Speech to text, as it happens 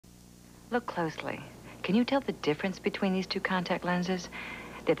Look closely. Can you tell the difference between these two contact lenses?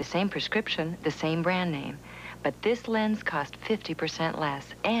 They're the same prescription, the same brand name, but this lens cost 50% less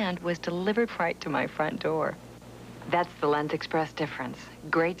and was delivered right to my front door. That's the Lens Express difference.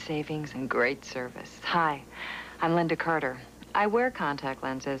 Great savings and great service. Hi, I'm Lynda Carter. I wear contact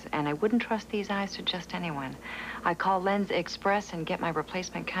lenses, and I wouldn't trust these eyes to just anyone. I call Lens Express and get my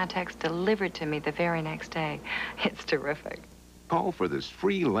replacement contacts delivered to me the very next day. It's terrific. Call for this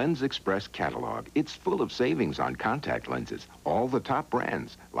free Lens Express catalog. It's full of savings on contact lenses. All the top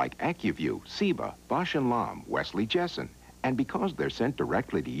brands like AccuView, Ciba, Bausch & Lomb, Wesley Jessen. And because they're sent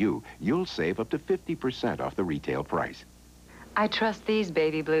directly to you, you'll save up to 50% off the retail price. I trust these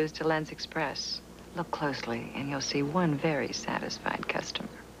baby blues to Lens Express. Look closely, and you'll see one very satisfied customer.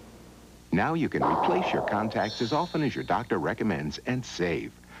 Now you can replace your contacts as often as your doctor recommends and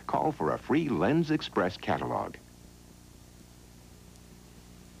save. Call for a free Lens Express catalog.